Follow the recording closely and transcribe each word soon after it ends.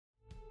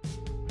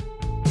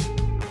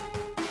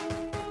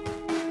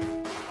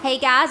Hey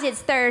guys,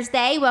 it's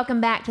Thursday. Welcome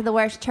back to the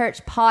Worst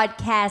Church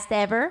podcast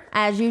ever.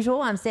 As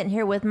usual, I'm sitting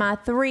here with my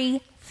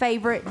three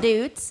favorite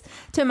dudes.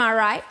 To my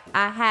right,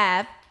 I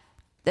have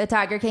the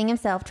Tiger King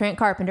himself, Trent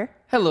Carpenter.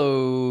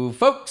 Hello,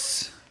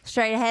 folks.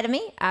 Straight ahead of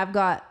me, I've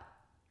got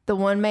the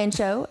one-man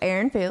show,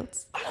 Aaron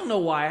Fields. I don't know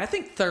why. I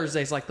think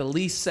Thursday's like the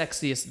least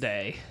sexiest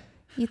day.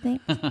 You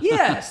think?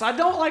 Yes, I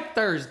don't like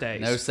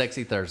Thursdays. No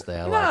sexy Thursday.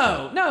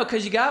 No,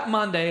 because you got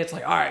Monday. It's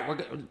like, all right,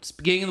 it's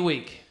beginning of the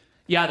week.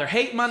 You either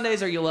hate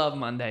Mondays or you love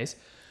Mondays.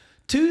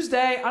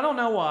 Tuesday, I don't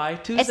know why.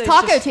 Tuesday's It's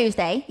Taco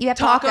Tuesday. You have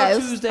Taco tacos.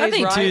 Tuesdays, I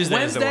think right? Tuesday's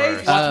the Wednesday,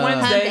 worst. what's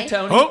Wednesday, Monday.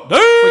 Tony? Oh, We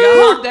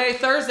got Hog Day.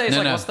 Thursday, it's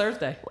No. what's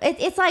Thursday?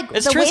 It's like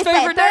It's the Trent's Wednesday-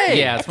 favorite day.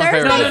 Yeah, it's my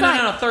favorite No, day.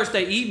 Thursday's like,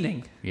 Thursday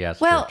evening. Yeah,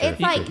 it's well, true, it's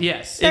true. like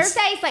Yes.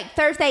 Thursday's like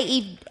Thursday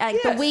Eve, like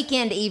Yes. the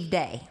weekend Eve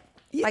day.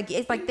 Like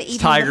it's like the evening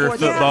Tiger before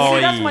the football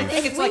See, that's my Eve.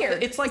 thing. It's like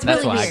weird. it's like That's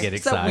really why I weird. get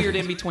It's that excited. weird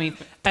in between,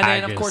 and then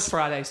of Tigers. course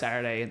Friday,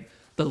 Saturday, and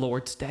the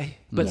Lord's Day.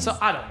 But Yes. so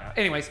I don't know.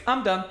 Anyways,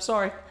 I'm done.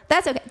 Sorry.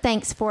 That's okay.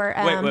 Thanks for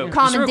Wait, just real quick.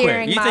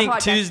 commandeering You my think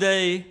podcast.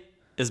 Tuesday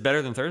is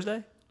better than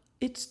Thursday?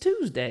 It's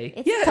Tuesday.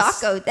 It's yes.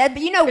 taco. But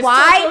you know It's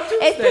why? Taco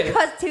It's Tuesday.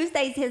 because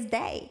Tuesday's his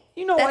day.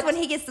 You know That's what?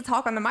 when he gets to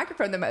talk on the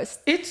microphone the most.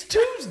 It's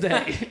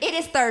Tuesday. It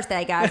is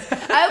Thursday, guys.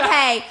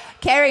 Okay,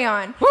 carry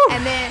on.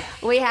 And then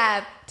we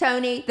have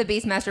Tony, the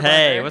Beastmaster.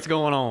 Hey, Bunker. what's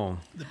going on?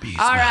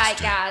 All right,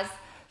 guys.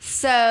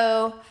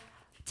 So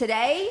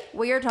today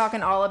we are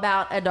talking all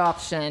about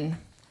adoption.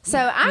 So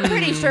I'm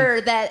pretty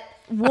sure that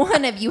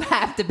one of you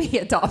have to be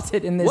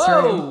adopted in this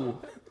room.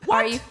 Whoa.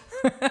 Are you?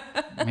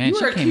 Man, You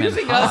she are came in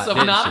accusing hot, us of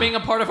didn't not she? being a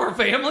part of our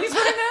families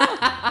right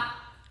now?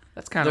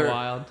 That's kind of There-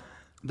 wild.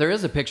 There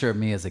is a picture of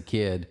me as a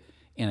kid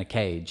in a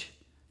cage,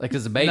 like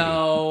as a baby.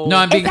 No.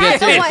 I'm being Is that dead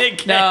the serious.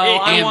 one- No,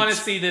 I And want to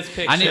see this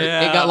picture. I need.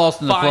 Yeah. It got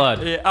lost in the Fine.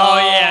 flood. Yeah. Oh,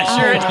 yeah,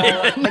 sure it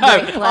did. The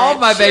Great No, all Flood.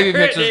 my baby Sure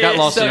pictures it got is.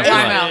 lost So in the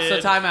time flood. out.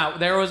 So time out.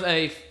 There was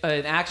an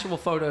actual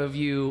photo of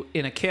you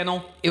in a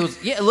kennel. It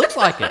was. Yeah, it looks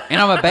like it, and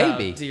I'm a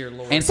baby. Oh, dear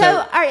Lord. And So,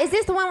 all right, is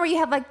this the one where you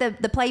have like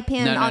the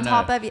playpen no, on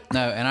top of you?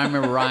 No, and I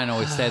remember Ryan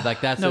always said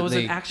like that's No, it what was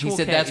they. an actual He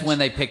said that's cage. when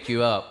they picked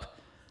you up.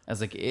 I was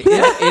like, it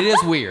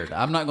is weird.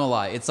 I'm not gonna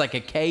lie. It's like a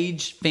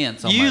cage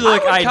fence. On You my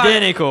look I would kinda-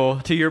 identical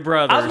to your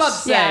brothers. I was about to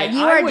say, Yeah,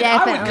 you I are would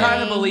definitely-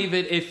 kind of believe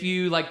it if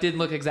you like didn't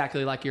look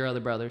exactly like your other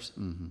brothers.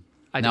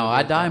 Mm-hmm. No,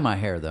 I dye my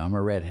hair though. I'm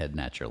a redhead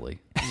naturally.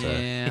 So.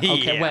 Yeah.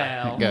 Okay. Yeah.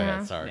 Well. Go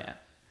ahead. Sorry. Yeah.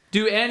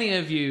 Do any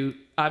of you?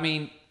 I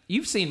mean,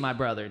 you've seen my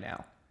brother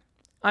now.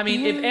 I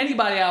mean, if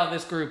anybody out of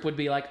this group would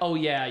be like, "Oh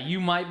yeah,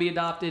 you might be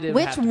adopted," it would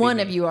Which have to be one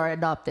me. of you are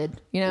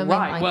adopted? You know what I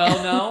Right. mean?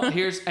 Like- Well,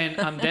 no. And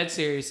I'm dead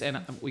serious, and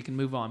we can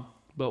move on.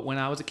 But when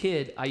I was a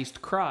kid, I used to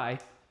cry.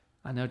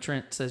 I know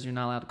Trent says you're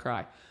not allowed to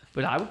cry,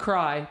 but I would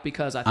cry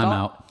because I thought. I'm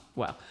out.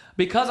 Well,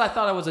 because I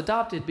thought I was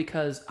adopted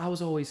because I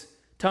was always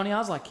Tony. I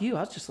was like you. I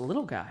was just a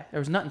little guy. There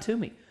was nothing to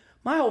me.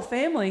 My whole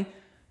family,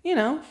 you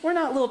know, we're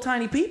not little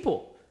tiny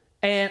people.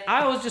 And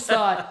I always just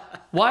thought,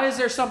 why is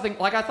there something,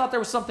 like I thought there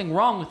was something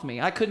wrong with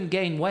me. I couldn't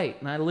gain weight,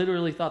 and I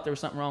literally thought there was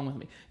something wrong with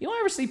me. You don't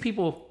ever see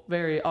people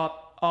very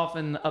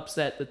often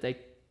upset that they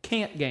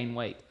can't gain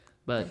weight,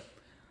 but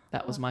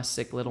that was my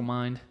sick little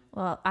mind.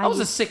 Well, I was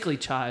a sickly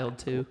child,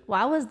 too.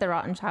 Well, I was the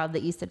rotten child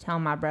that used to tell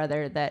my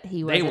brother that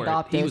he was He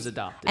adopted. was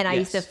adopted, And I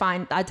used to yes.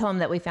 I told him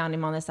that we found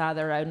him on the side of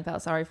the road and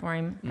felt sorry for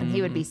him. And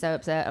he would be so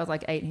upset. I was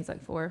like 8 and he's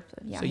like 4. So,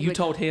 yeah, So he you would-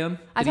 told him?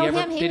 I told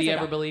him he Did was he ever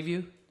adopted. believe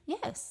you?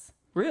 Yes.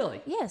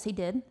 Really? Yes, he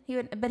did. He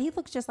would, but he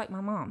looks just like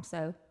my mom.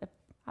 So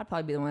I'd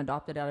probably be the one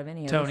adopted out of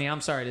any of us. Tony,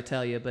 I'm sorry to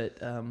tell you, but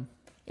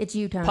It's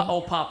you, Tony.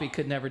 old Poppy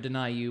could never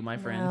deny you, my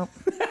friend. No.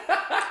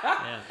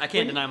 Yeah, I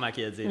can't deny my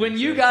kids either. When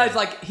you so- guys,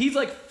 like, he's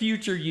like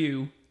future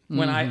you.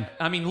 When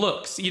I mean,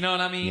 looks, you know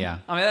what I mean? Yeah.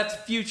 I mean, that's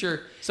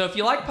future. So if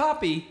you like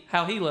Poppy,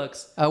 how he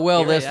looks. Well, get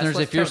ready. That's listeners,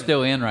 what's if you're Tony.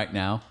 still in right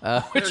now,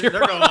 they're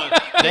gone.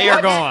 They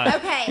are gone.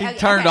 Okay. you okay,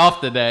 turned okay. off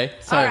today.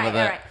 Sorry all right, about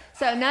that. All right.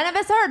 So none of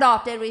us are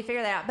adopted. We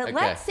figured that out. But Okay,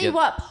 let's see good.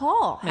 what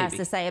Paul has Maybe.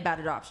 to say about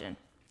adoption.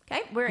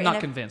 Okay. We're I'm not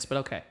in convinced, but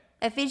okay.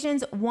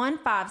 Ephesians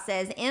 1:5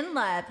 says, "In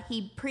love,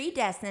 he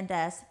predestined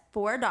us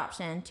for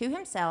adoption to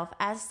himself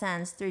as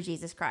sons through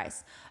Jesus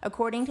Christ,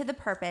 according to the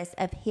purpose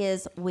of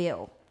his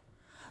will."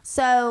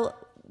 So,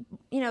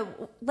 you know,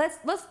 let's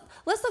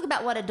look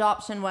about what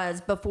adoption was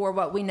before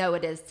what we know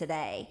it is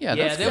today. Yeah,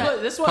 Yeah, that's there good.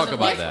 was- this Talk wasn't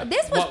about like- that.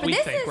 This was What we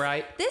this think, is,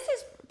 right? This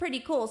is pretty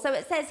cool. So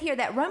it says here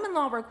that Roman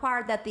law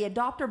required that the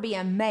adopter be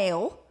a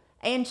male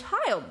and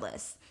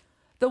childless.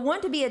 The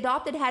one to be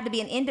adopted had to be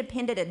an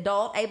independent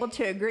adult able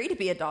to agree to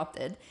be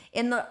adopted.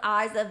 In the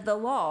eyes of the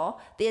law,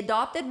 the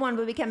adopted one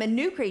would become a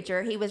new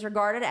creature. He was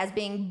regarded as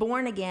being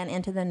born again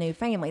into the new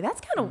family.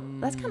 That's kind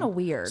of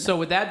weird. So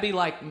would that be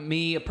like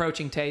me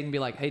approaching Tayden and be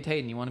like, "Hey,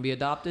 Tayden, you want to be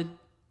adopted?"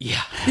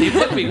 Yeah. It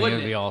would be, It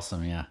wouldn't would be it?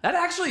 awesome, yeah. That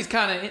actually is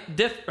kind of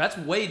different. That's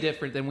way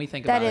different than we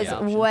think that about is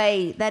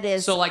adoption. that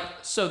is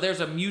So there's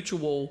a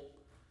mutual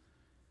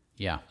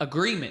Yeah.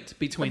 agreement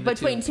between the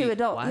between two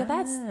people. adults.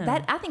 Yeah, Wow.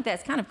 that. I think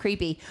that's kind of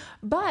creepy.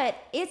 But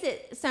is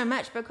it so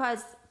much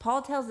because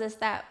Paul tells us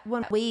that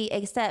when we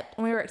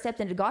were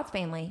accepted into God's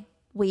family,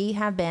 we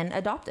have been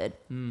adopted.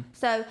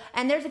 So,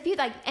 and there's a few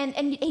and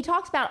he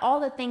talks about all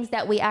the things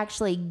that we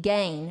actually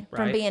gain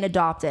from Right. being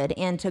adopted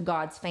into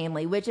God's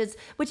family, which is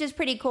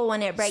pretty cool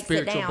when it breaks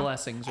Spiritual it down.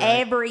 blessings,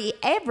 right?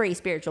 Every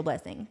spiritual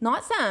blessing,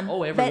 not some,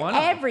 Oh, every but one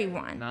of them.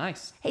 everyone.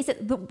 Nice. He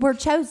said, but we're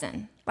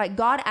chosen. Like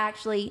God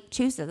actually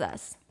chooses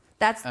us.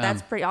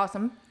 That's pretty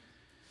awesome.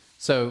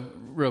 So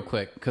real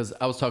quick, because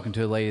I was talking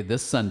to a lady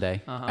this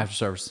Sunday after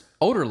service,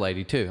 older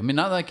lady too. I mean,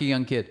 not like a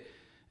young kid.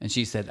 And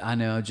she said, I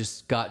know,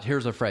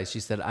 here's her phrase. She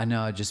said, I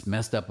know I just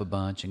messed up a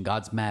bunch and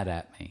God's mad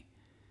at me.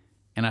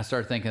 And I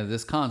started thinking of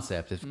this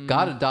concept. If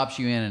God adopts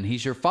you in and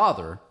he's your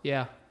father,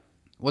 Yeah.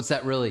 what's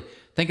that really?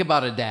 Think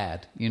about a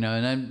dad, and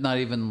I'm not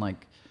even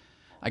like,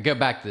 I go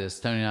back to this,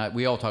 Tony and I,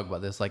 we all talk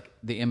about this, like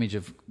the image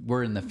of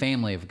we're in the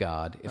family of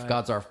God. If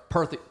God's our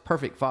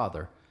perfect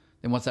father,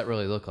 then what's that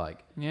really look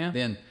like? Yeah.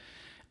 Then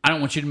I don't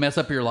want you to mess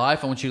up your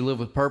life. I want you to live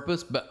with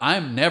purpose, but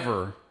I'm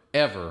never,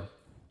 ever,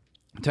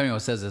 Antonio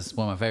says this,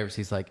 one of my favorites.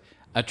 He's like,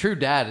 a true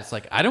dad, it's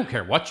like, I don't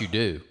care what you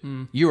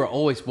do. You are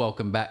always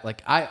welcome back.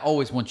 Like, I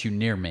always want you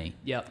near me.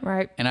 Yep.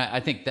 Right. And I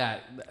think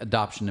that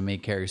adoption to me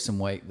carries some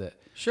weight that.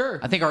 Sure.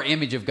 I think our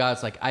image of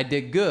God's like, I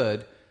did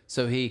good.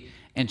 So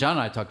and John and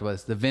I talked about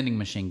this, the vending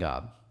machine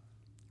God.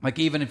 Like,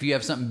 even if you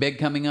have something big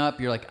coming up,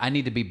 you're like, I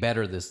need to be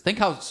better this. Think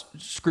how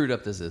screwed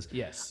up this is.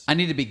 Yes. I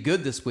need to be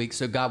good this week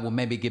so God will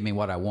maybe give me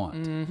what I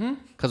want.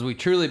 Because we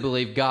truly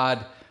believe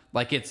God,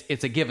 like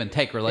it's a give and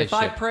take If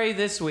relationship. I pray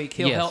this week,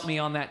 he'll Yes. help me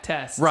on that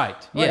test. Right.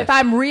 Well, Yes. if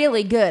I'm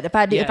really good, if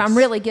Yes. I'm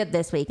really good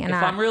this week, and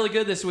If I'm really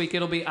good this week,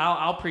 it'll be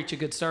I'll preach a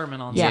good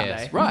sermon on Yeah.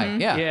 Sunday. Yes, right,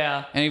 yeah.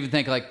 Yeah. And even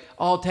think like,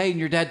 oh, Tayden,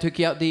 your dad took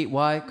you out to eat.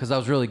 Why? Because I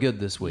was really good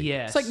this week.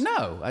 Yes. It's like,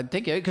 no, I'd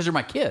take you because you're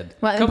my kid.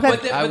 well, Come- because,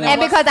 but then- but then and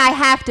what's- because I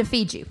have to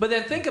feed you. But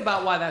then think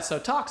about why that's so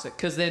toxic,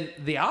 because then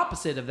the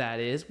opposite of that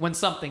is when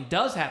something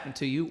does happen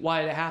to you,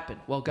 why did it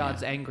happen? Well,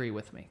 God's angry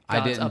with me. I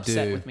God's didn't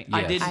upset do- with me. I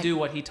yes. didn't do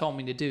what he told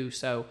me to do,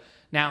 so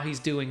now he's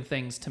doing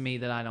things to me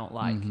that I don't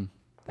like.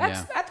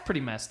 Yeah. That's pretty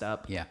messed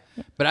up. Yeah.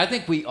 But I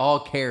think we all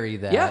carry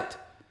that Yeah.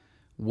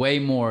 way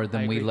more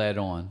than I we agree. let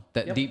on.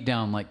 That Yep. deep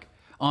down, like,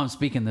 oh, I'm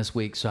speaking this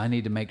week, so I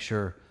need to make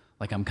sure,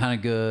 like, I'm kind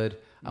of good.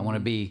 I want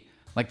to be,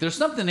 like, there's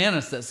something in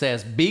us that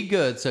says, be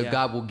good so Yeah.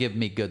 God will give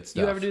me good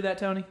stuff. You ever do that,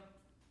 Tony?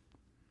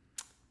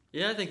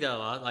 Yeah, I think that a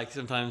lot. Like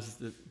sometimes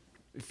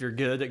if you're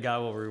good, that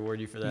God will reward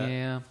you for that.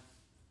 Yeah.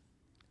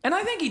 And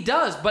I think he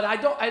does, but I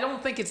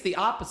don't think it's the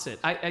opposite.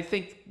 I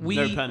think we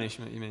No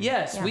punishment, you mean?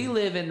 Yes, Yeah. we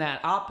live in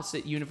that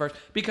opposite universe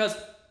because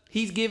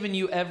he's given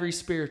you every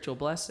spiritual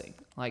blessing.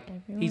 Like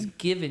he's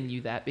given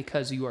you that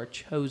because you are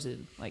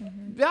chosen. Like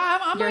Yeah,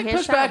 I'm You're going to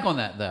his push back child. on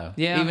that, though.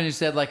 Yeah. Even you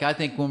said, like, I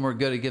think when we're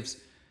good, it gives.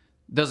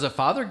 Does a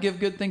father give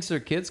good things to their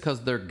kids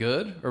because they're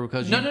good or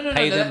because you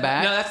pay them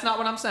back? No, that's not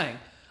what I'm saying.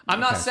 I'm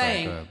not Okay, sorry,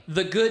 saying go ahead.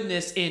 the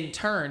goodness in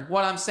turn.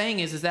 What I'm saying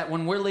is that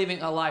when we're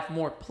living a life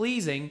more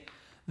pleasing,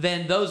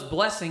 then those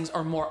blessings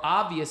are more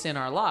obvious in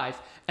our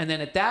life. And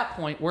then at that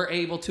point, we're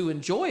able to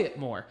enjoy it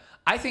more.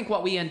 I think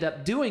what we end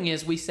up doing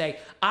is we say,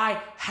 I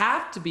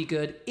have to be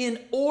good in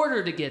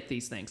order to get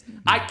these things.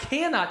 I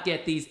cannot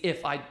get these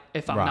if I'm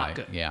not Right,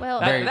 good. yeah. Well,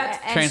 Very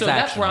So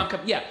that's where I'm transactional.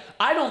 coming. Yeah,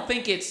 I don't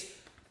think it's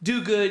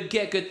do good,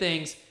 get good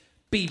things,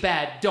 be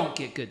bad, don't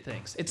get good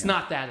things. It's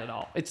not that at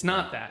all. It's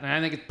not that. And I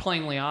think it's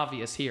plainly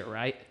obvious here,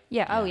 right?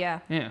 Yeah. Oh, yeah.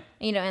 Yeah.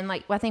 And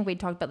like I think we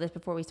talked about this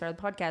before we started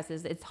the podcast.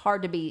 Is it's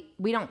hard to be.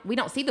 We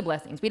don't see the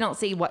blessings. We don't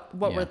see what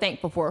Yeah. we're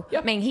thankful for.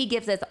 Yep. I mean, he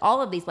gives us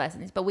all of these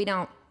blessings, but we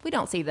don't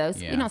see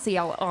those. Yeah. We don't see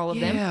all of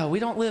them. Yeah, we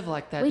don't live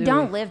like that. We do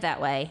don't live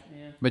that way.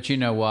 But you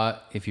know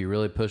what? If you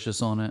really push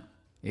us on it,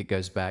 it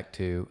goes back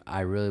to I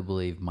really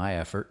believe my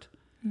effort.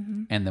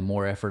 And the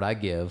more effort I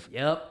give,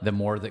 Yep. the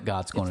more that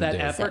God's going It's to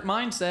that do. effort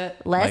mindset.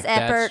 Less Like,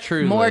 that's effort,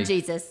 truly- more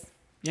Jesus.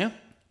 Yeah.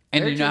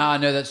 And Very you know true. how I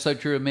know that's so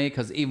true of me?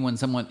 Because even when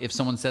if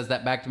someone says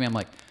that back to me, I'm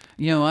like,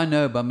 I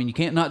know, but I mean, you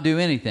can't not do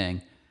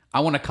anything.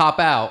 I want to cop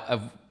out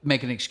of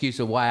make an excuse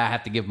of why I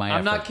have to give my effort.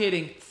 I'm not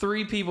kidding.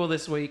 3 people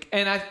this week,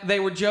 and they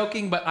were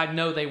joking, but I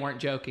know they weren't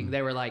joking.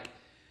 They were like,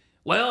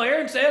 well,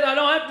 Aaron said I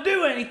don't have to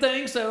do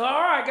anything, so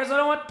all right, guess I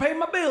don't have to pay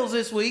my bills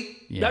this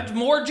week. Yeah. That's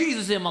more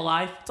Jesus in my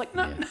life. It's like,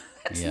 no, Yeah.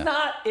 that's Yeah.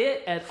 not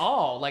it at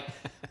all. Like,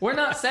 we're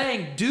not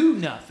saying do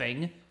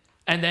nothing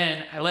and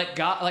then I let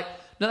God, like,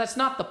 no, that's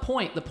not the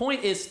point. The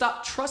point is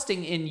stop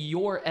trusting in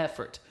your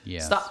effort.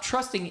 Yes. Stop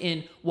trusting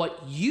in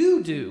what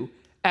you do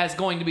as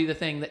going to be the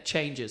thing that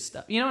changes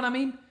stuff. You know what I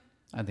mean?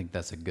 I think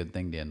that's a good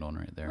thing to end on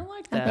right there. I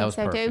like I that. think was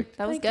so perfect. too.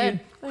 That was Thank good. you.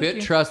 Thank Quit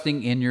you.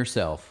 trusting in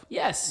yourself.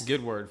 Yes.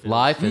 Good word. Phil.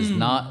 Life is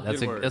not. That's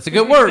Good a word. that's a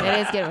good word. It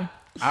is good.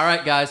 All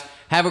right, guys.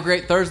 Have a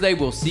great Thursday.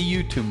 We'll see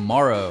you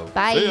tomorrow.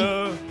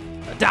 Bye.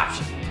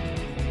 Adoption.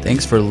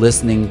 Thanks for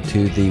listening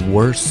to the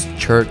Worst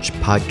Church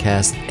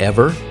podcast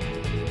ever.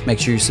 Make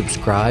sure you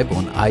subscribe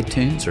on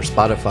iTunes or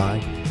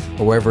Spotify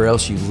or wherever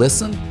else you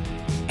listen,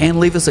 and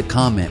leave us a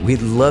comment.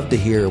 We'd love to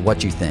hear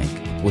what you think.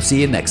 We'll see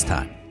you next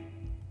time.